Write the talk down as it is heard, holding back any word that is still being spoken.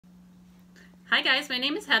Hi guys, my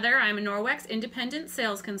name is Heather. I'm a Norwex independent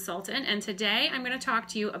sales consultant, and today I'm going to talk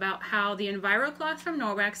to you about how the EnviroCloth from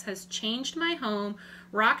Norwex has changed my home,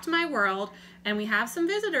 rocked my world, and we have some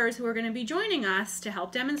visitors who are going to be joining us to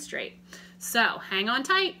help demonstrate. So hang on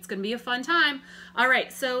tight, it's going to be a fun time. All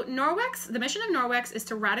right, so Norwex, the mission of Norwex is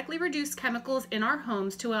to radically reduce chemicals in our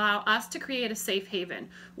homes to allow us to create a safe haven.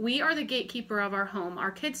 We are the gatekeeper of our home. Our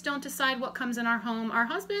kids don't decide what comes in our home. Our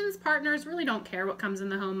husbands, partners really don't care what comes in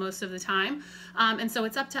the home most of the time. And so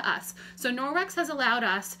it's up to us. So Norwex has allowed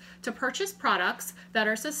us to purchase products that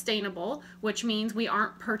are sustainable, which means we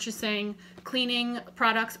aren't purchasing cleaning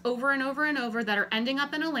products over and over and over that are ending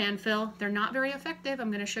up in a landfill. They're not very effective. I'm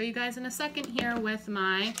going to show you guys in a second here with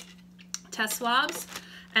my test swabs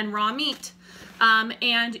and raw meat.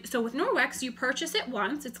 And so with Norwex, you purchase it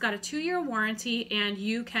once, it's got a 2-year warranty, and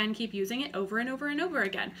you can keep using it over and over and over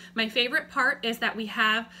again. My favorite part is that we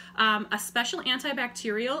have a special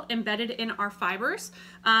antibacterial embedded in our fibers.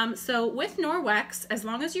 So with Norwex, as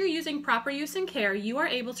long as you're using proper use and care, you are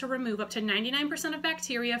able to remove up to 99% of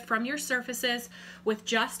bacteria from your surfaces with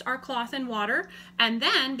just our cloth and water. And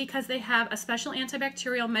then, because they have a special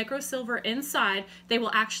antibacterial microsilver inside, they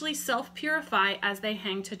will actually self-purify as they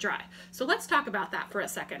hang to dry. So let's talk about that for a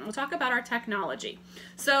second. We'll talk about our technology.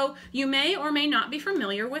 So you may or may not be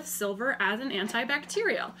familiar with silver as an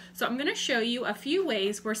antibacterial. So I'm going to show you a few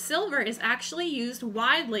ways where silver is actually used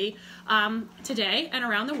widely today and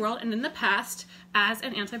around the world and in the past as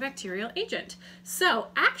an antibacterial agent. So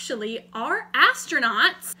actually our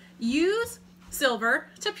astronauts use silver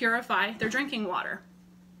to purify their drinking water.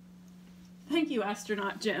 Thank you,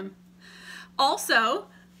 astronaut Jim. Also,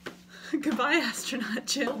 goodbye, astronaut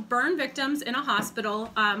Jim. Burn victims in a hospital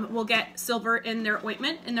will get silver in their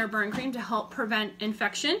ointment, in their burn cream, to help prevent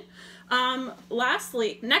infection.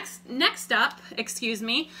 Lastly, next up, excuse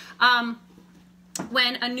me,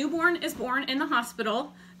 when a newborn is born in the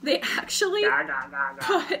hospital, they actually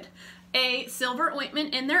put a silver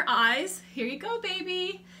ointment in their eyes. Here you go,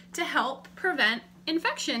 baby, to help prevent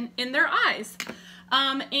infection in their eyes.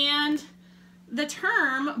 And the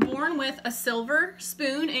term "born with a silver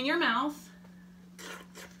spoon in your mouth"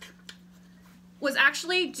 was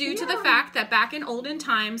actually due to the fact that back in olden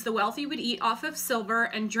times, the wealthy would eat off of silver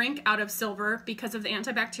and drink out of silver because of the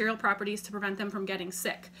antibacterial properties to prevent them from getting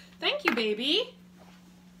sick. Thank you, baby.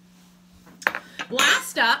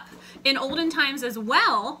 Last up, in olden times as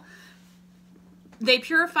well, they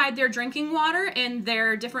purified their drinking water in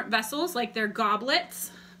their different vessels, like their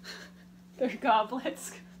goblets. Their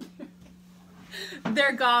goblets.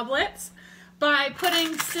 Their goblets, by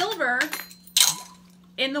putting silver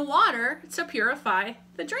in the water to purify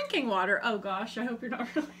the drinking water. Oh gosh, I hope you're not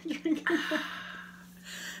really drinking water.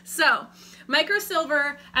 So,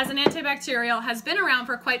 microsilver as an antibacterial has been around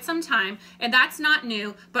for quite some time, and that's not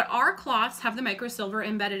new, but our cloths have the microsilver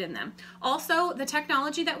embedded in them. Also, the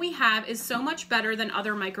technology that we have is so much better than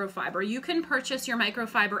other microfiber. You can purchase your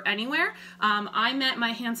microfiber anywhere. I met my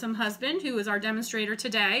handsome husband, who is our demonstrator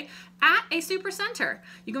today, at a super center.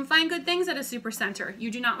 You can find good things at a super center. You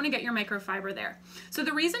do not want to get your microfiber there. So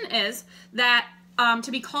the reason is that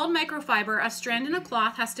to be called microfiber, a strand in a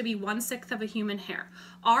cloth has to be 1/6 of a human hair.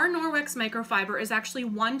 Our Norwex microfiber is actually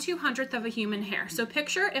 1/200th of a human hair. So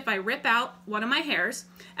picture if I rip out one of my hairs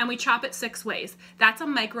and we chop it 6 ways. That's a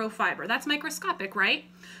microfiber. That's microscopic, right?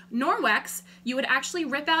 Norwex, you would actually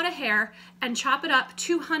rip out a hair and chop it up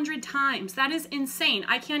 200 times. That is insane.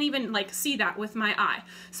 I can't even see that with my eye.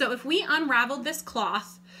 So if we unraveled this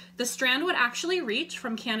cloth, the strand would actually reach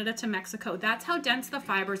from Canada to Mexico. That's how dense the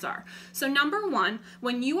fibers are. So number one,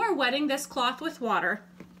 when you are wetting this cloth with water,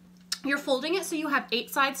 you're folding it so you have 8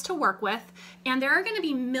 sides to work with, and there are going to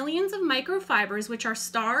be millions of microfibers, which are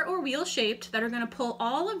star or wheel shaped, that are going to pull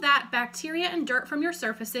all of that bacteria and dirt from your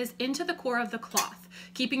surfaces into the core of the cloth,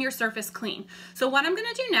 keeping your surface clean. So what I'm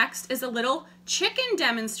going to do next is a little chicken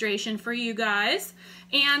demonstration for you guys.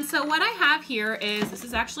 And so what I have here is, this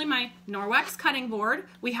is actually my Norwex cutting board.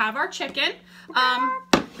 We have our chicken.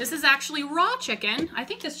 This is actually raw chicken. I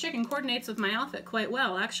think this chicken coordinates with my outfit quite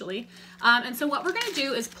well, actually. And so what we're going to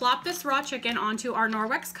do is plop this raw chicken onto our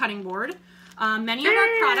Norwex cutting board. Many of our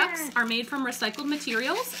products are made from recycled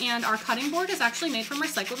materials, and our cutting board is actually made from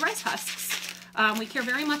recycled rice husks. We care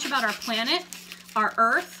very much about our planet, our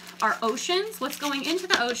earth, our oceans, what's going into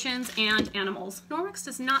the oceans, and animals. Norwex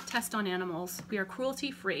does not test on animals. We are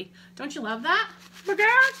cruelty-free. Don't you love that?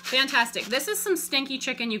 Fantastic. This is some stinky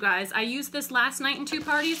chicken, you guys. I used this last night in 2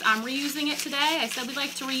 parties. I'm reusing it today. I said we'd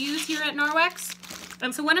like to reuse here at Norwex.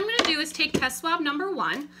 So what I'm going to do is take test swab number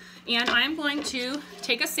 1, and I'm going to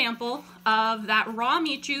take a sample of that raw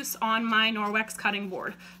meat juice on my Norwex cutting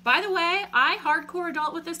board. By the way, I hardcore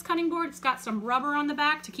adult with this cutting board. It's got some rubber on the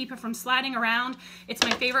back to keep it from sliding around. It's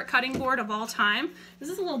my favorite cutting board of all time. This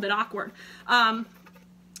is a little bit awkward. And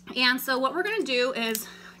so what we're going to do is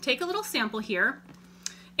take a little sample here.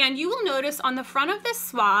 And you will notice on the front of this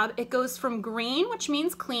swab, it goes from green, which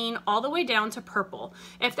means clean, all the way down to purple.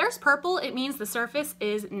 If there's purple, it means the surface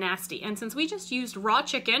is nasty. And since we just used raw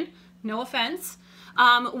chicken, no offense,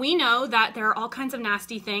 we know that there are all kinds of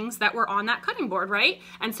nasty things that were on that cutting board, right?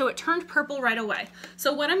 And so it turned purple right away.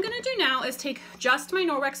 So what I'm gonna do now is take just my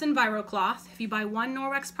Norwex EnviroCloth. If you buy one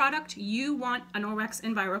Norwex product, you want a Norwex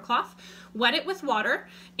EnviroCloth. Wet it with water,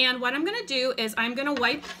 and what I'm gonna do is I'm gonna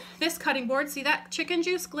wipe this cutting board. See that chicken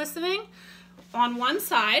juice glistening on one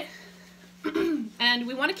side? And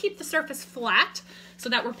we wanna keep the surface flat so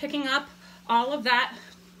that we're picking up all of that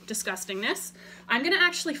disgustingness. I'm gonna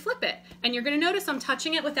actually flip it, and you're gonna notice I'm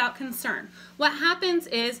touching it without concern. What happens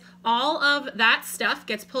is all of that stuff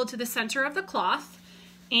gets pulled to the center of the cloth,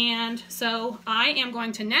 and so I am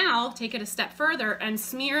going to now take it a step further and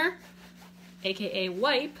smear, aka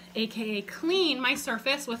wipe, aka clean my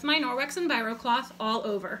surface with my Norwex EnviroCloth all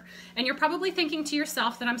over. And you're probably thinking to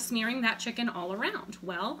yourself that I'm smearing that chicken all around.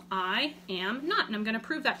 Well, I am not, and I'm gonna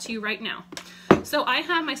prove that to you right now. So I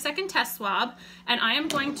have my second test swab, and I am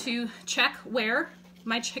going to check where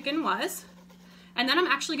my chicken was, and then I'm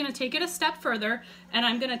actually gonna take it a step further, and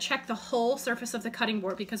I'm gonna check the whole surface of the cutting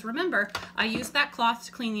board, because remember, I used that cloth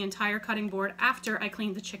to clean the entire cutting board after I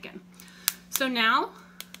cleaned the chicken. So now,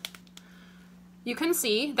 you can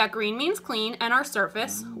see that green means clean, and our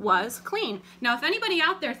surface was clean. Now, if anybody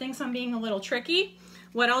out there thinks I'm being a little tricky,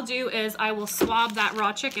 what I'll do is I will swab that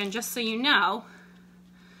raw chicken just so you know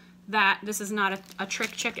that this is not a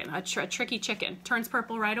trick chicken, a tricky chicken. Turns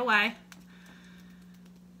purple right away.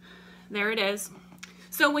 There it is.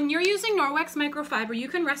 So when you're using Norwex microfiber, you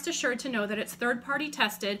can rest assured to know that it's third-party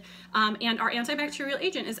tested, and our antibacterial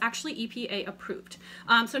agent is actually EPA approved.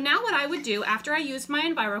 So now what I would do after I used my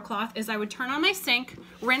EnviroCloth is I would turn on my sink,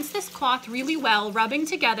 rinse this cloth really well, rubbing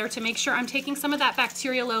together to make sure I'm taking some of that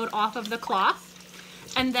bacteria load off of the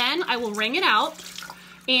cloth, and then I will wring it out.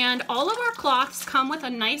 And all of our cloths come with a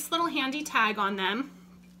nice little handy tag on them.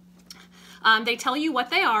 They tell you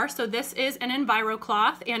what they are. So this is an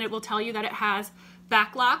EnviroCloth, and it will tell you that it has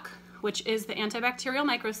Backlock, which is the antibacterial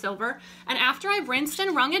microsilver. And after I've rinsed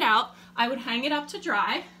and wrung it out, I would hang it up to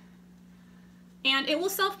dry, and it will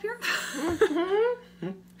self-purify.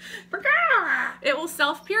 It will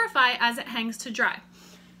self-purify as it hangs to dry.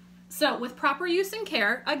 So with proper use and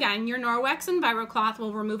care, again, your Norwex EnviroCloth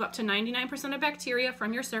will remove up to 99% of bacteria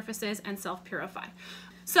from your surfaces and self-purify.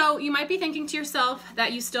 So you might be thinking to yourself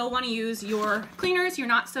that you still want to use your cleaners, you're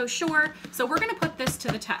not so sure, so we're going to put this to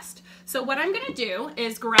the test. So what I'm going to do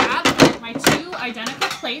is grab my two identical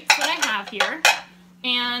plates that I have here,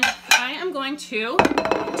 and I am going to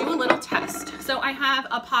do a little test. So I have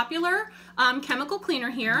a popular chemical cleaner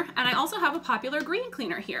here, and I also have a popular green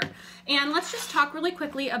cleaner here. And let's just talk really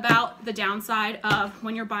quickly about the downside of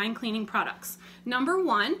when you're buying cleaning products. Number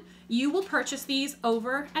one, you will purchase these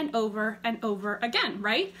over and over and over again,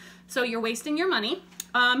 right? So you're wasting your money.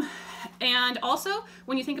 And also,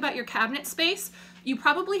 when you think about your cabinet space, you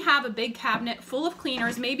probably have a big cabinet full of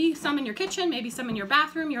cleaners, maybe some in your kitchen, maybe some in your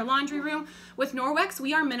bathroom, your laundry room. With Norwex,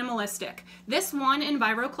 we are minimalistic. This one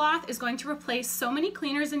EnviroCloth is going to replace so many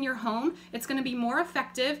cleaners in your home. It's going to be more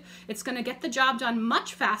effective. It's going to get the job done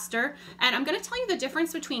much faster. And I'm going to tell you the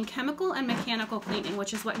difference between chemical and mechanical cleaning,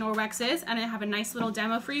 which is what Norwex is. And I have a nice little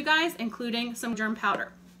demo for you guys, including some germ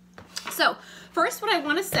powder. So first, what I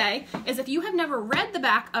want to say is if you have never read the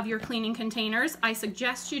back of your cleaning containers, I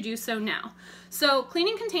suggest you do so now. So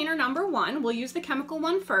cleaning container number one, we'll use the chemical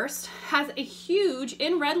one first, has a huge,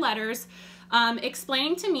 in red letters,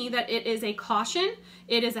 explaining to me that it is a caution,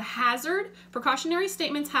 it is a hazard, precautionary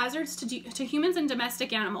statements, hazards to humans and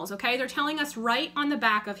domestic animals, okay? They're telling us right on the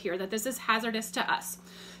back of here that this is hazardous to us.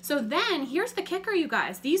 So then, here's the kicker, you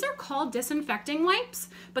guys. These are called disinfecting wipes,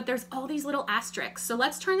 but there's all these little asterisks. So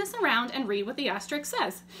let's turn this around and read what the asterisk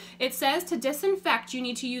says. It says to disinfect, you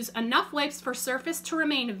need to use enough wipes for surface to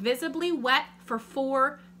remain visibly wet for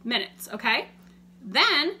 4 minutes, okay?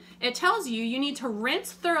 Then, it tells you you need to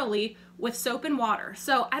rinse thoroughly with soap and water.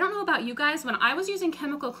 So I don't know about you guys, when I was using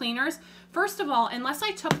chemical cleaners, first of all, unless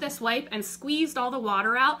I took this wipe and squeezed all the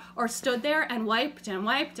water out or stood there and wiped and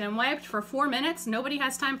wiped and wiped for 4 minutes, nobody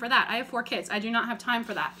has time for that. I have 4 kids. I do not have time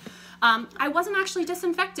for that. I wasn't actually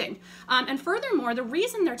disinfecting. And furthermore, the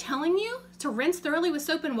reason they're telling you to rinse thoroughly with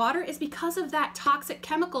soap and water is because of that toxic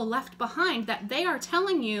chemical left behind that they are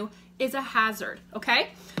telling you is a hazard, okay?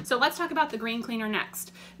 So let's talk about the green cleaner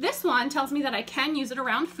next. This one tells me that I can use it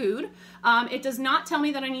around food. It does not tell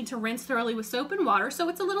me that I need to rinse thoroughly with soap and water, so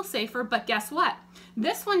it's a little safer, but guess what?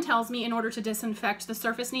 This one tells me in order to disinfect, the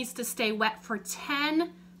surface needs to stay wet for 10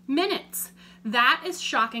 minutes. That is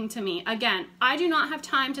shocking to me. Again, I do not have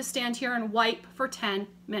time to stand here and wipe for 10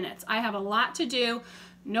 minutes. I have a lot to do.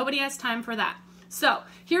 Nobody has time for that. So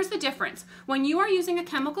here's the difference. When you are using a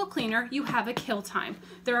chemical cleaner, you have a kill time.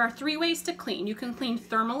 There are 3 ways to clean. You can clean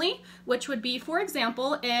thermally, which would be, for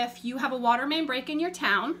example, if you have a water main break in your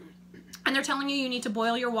town and they're telling you you need to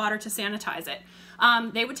boil your water to sanitize it.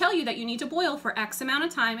 They would tell you that you need to boil for X amount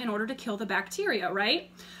of time in order to kill the bacteria,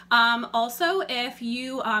 right? Also, if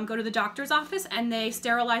you go to the doctor's office and they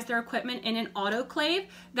sterilize their equipment in an autoclave,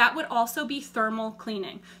 that would also be thermal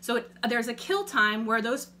cleaning. So there's a kill time where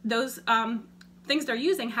those things they're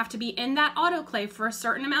using have to be in that autoclave for a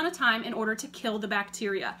certain amount of time in order to kill the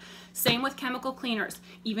bacteria. Same with chemical cleaners,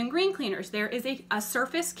 even green cleaners. There is a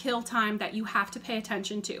surface kill time that you have to pay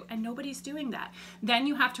attention to, and nobody's doing that. Then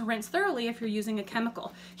you have to rinse thoroughly if you're using a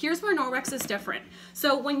chemical. Here's where Norwex is different.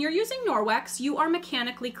 So when you're using Norwex, you are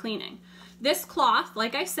mechanically cleaning. This cloth,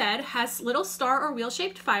 like I said, has little star or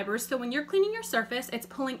wheel-shaped fibers, so when you're cleaning your surface, it's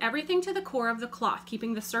pulling everything to the core of the cloth,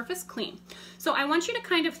 keeping the surface clean. So I want you to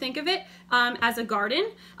kind of think of it as a garden,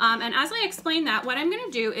 and as I explain that, what I'm going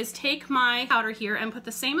to do is take my powder here and put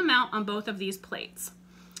the same amount on both of these plates.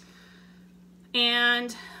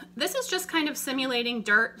 And this is just kind of simulating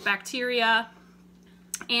dirt, bacteria,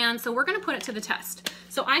 and so we're going to put it to the test.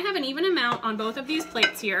 So I have an even amount on both of these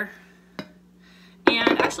plates here.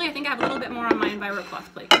 And actually, I think I have a little bit more on my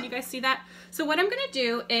EnviroCloth plate. Can you guys see that? So what I'm going to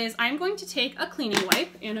do is I'm going to take a cleaning wipe,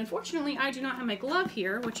 and unfortunately, I do not have my glove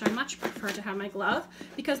here, which I much prefer to have my glove,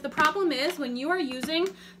 because the problem is when you are using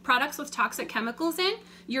products with toxic chemicals in,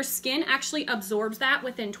 your skin actually absorbs that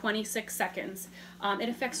within 26 seconds. It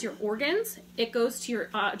affects your organs. It goes to your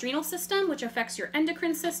adrenal system, which affects your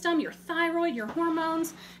endocrine system, your thyroid, your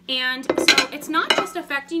hormones. And so it's not just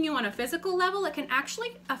affecting you on a physical level, it can actually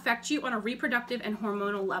affect you on a reproductive and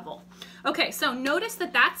hormonal level. Okay, so notice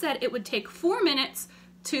that said it would take 4 minutes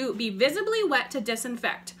to be visibly wet to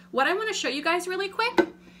disinfect. What I want to show you guys really quick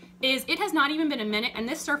is it has not even been a minute and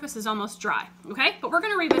this surface is almost dry, okay? But we're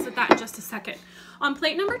going to revisit that in just a second. On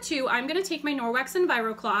plate number 2, I'm going to take my Norwex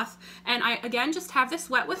EnviroCloth, and I again just have this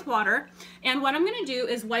wet with water, and what I'm going to do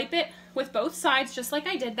is wipe it with both sides just like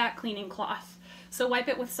I did that cleaning cloth. So wipe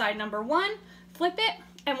it with side number 1, flip it,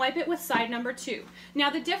 and wipe it with side number 2.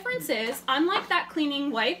 Now the difference is, unlike that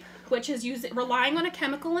cleaning wipe, which is relying on a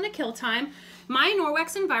chemical and a kill time, my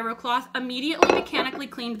Norwex EnviroCloth immediately mechanically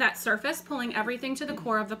cleaned that surface, pulling everything to the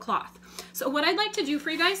core of the cloth. So what I'd like to do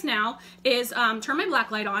for you guys now is turn my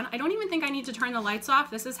black light on. I don't even think I need to turn the lights off.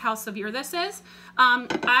 This is how severe this is.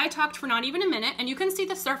 I talked for not even a minute, and you can see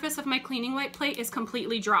the surface of my cleaning wipe plate is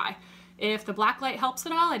completely dry. If the black light helps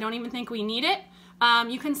at all, I don't even think we need it.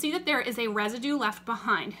 You can see that there is a residue left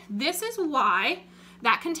behind. This is why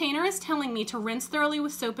that container is telling me to rinse thoroughly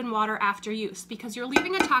with soap and water after use, because you're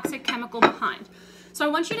leaving a toxic chemical behind. So I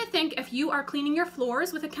want you to think, if you are cleaning your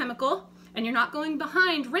floors with a chemical and you're not going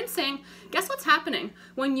behind rinsing, guess what's happening?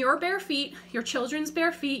 When your bare feet, your children's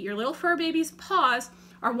bare feet, your little fur baby's paws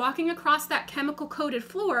are walking across that chemical coated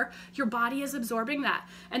floor, your body is absorbing that,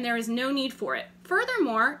 and there is no need for it.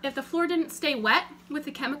 Furthermore, if the floor didn't stay wet with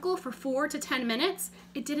the chemical for 4 to 10 minutes,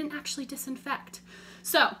 it didn't actually disinfect.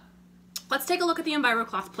 So let's take a look at the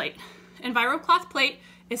EnviroCloth plate. EnviroCloth plate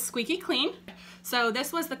is squeaky clean. So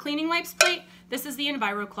this was the cleaning wipes plate. This is the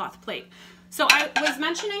EnviroCloth plate. So I was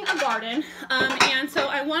mentioning a garden, and so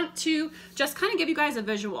I want to just kind of give you guys a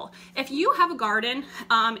visual. If you have a garden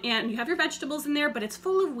and you have your vegetables in there, but it's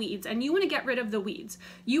full of weeds and you want to get rid of the weeds,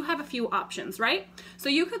 you have a few options, right? So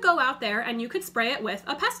you could go out there and you could spray it with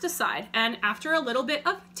a pesticide, and after a little bit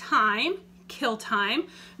of time, kill time,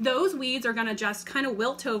 those weeds are going to just kind of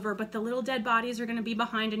wilt over, but the little dead bodies are going to be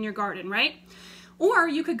behind in your garden, right? Or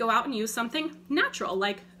you could go out and use something natural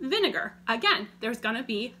like vinegar. Again, there's going to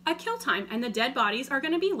be a kill time and the dead bodies are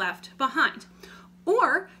going to be left behind.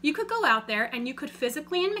 Or you could go out there and you could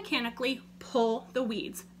physically and mechanically pull the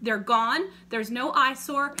weeds. They're gone, there's no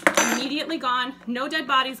eyesore, immediately gone, no dead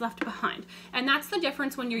bodies left behind. And that's the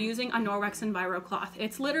difference when you're using a Norwex EnviroCloth.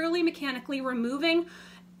 It's literally mechanically removing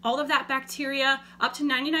all of that bacteria up to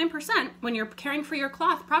 99% when you're caring for your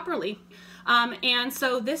cloth properly. And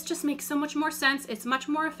so this just makes so much more sense. It's much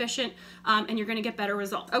more efficient, and you're going to get better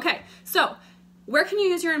results. Okay, so where can you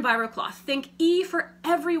use your EnviroCloth? Think E for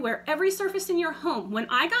everywhere, every surface in your home. When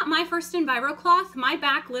I got my first EnviroCloth, my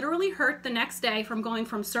back literally hurt the next day from going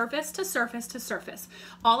from surface to surface to surface.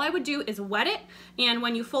 All I would do is wet it, and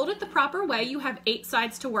when you fold it the proper way, you have 8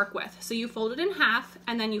 sides to work with. So you fold it in half,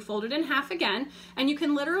 and then you fold it in half again, and you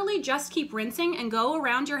can literally just keep rinsing and go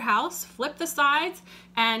around your house, flip the sides,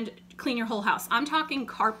 and clean your whole house. I'm talking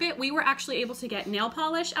carpet. We were actually able to get nail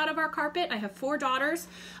polish out of our carpet. I have 4 daughters.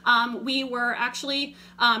 We were actually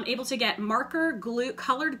able to get marker, glue,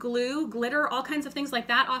 colored glue, glitter, all kinds of things like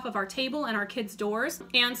that off of our table and our kids' doors.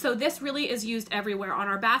 And so this really is used everywhere, on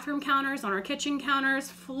our bathroom counters, on our kitchen counters,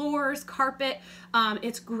 floors, carpet.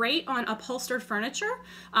 It's great on upholstered furniture,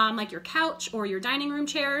 like your couch or your dining room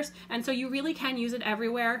chairs. And so you really can use it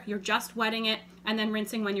everywhere. You're just wetting it and then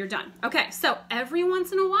rinsing when you're done. Okay, so every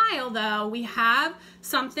once in a while though, we have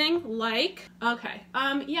something like, okay,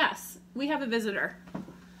 yes, we have a visitor.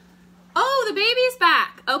 Oh, the baby's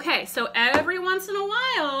back. Okay, so every once in a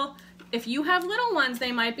while, if you have little ones,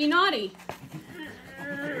 they might be naughty.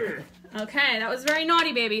 Okay, that was very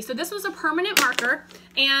naughty, baby. So this was a permanent marker,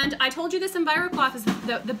 and I told you this EnviroCloth is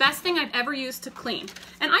the best thing I've ever used to clean.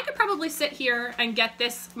 And I could probably sit here and get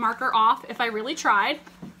this marker off if I really tried,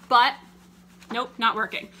 but nope, not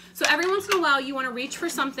working. So every once in a while, you want to reach for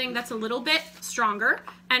something that's a little bit stronger.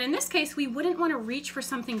 And in this case, we wouldn't want to reach for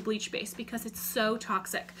something bleach-based because it's so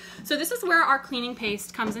toxic. So this is where our cleaning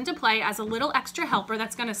paste comes into play as a little extra helper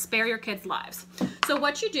that's going to spare your kids' lives. So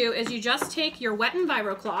what you do is you just take your wet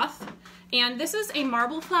EnviroCloth, and this is a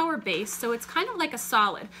marble flour base, so it's kind of like a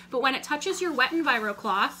solid. But when it touches your wet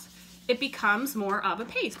EnviroCloth, it becomes more of a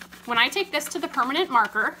paste. When I take this to the permanent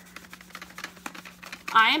marker,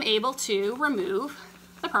 I am able to remove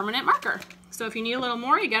the permanent marker. So if you need a little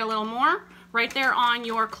more, you get a little more right there on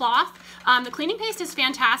your cloth. The cleaning paste is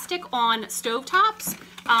fantastic on stovetops,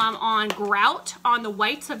 on grout, on the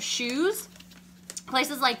whites of shoes,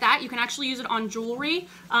 places like that. You can actually use it on jewelry,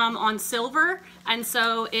 on silver, and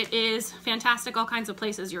so it is fantastic all kinds of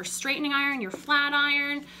places. Your straightening iron, your flat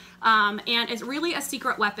iron, and it's really a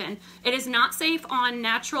secret weapon. It is not safe on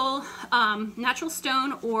natural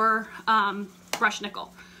stone or brushed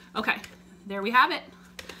nickel. Okay, there we have it.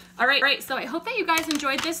 All right, so I hope that you guys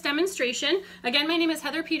enjoyed this demonstration. Again, my name is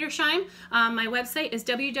Heather Petersheim. My website is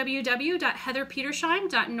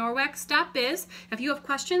www.heatherpetersheim.norwex.biz. If you have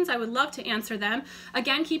questions, I would love to answer them.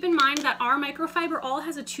 Again, keep in mind that our microfiber all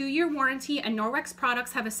has a 2-year warranty, and Norwex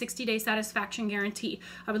products have a 60-day satisfaction guarantee.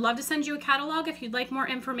 I would love to send you a catalog if you'd like more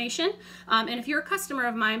information. And if you're a customer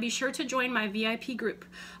of mine, be sure to join my VIP group.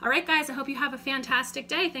 All right, guys, I hope you have a fantastic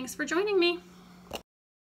day. Thanks for joining me.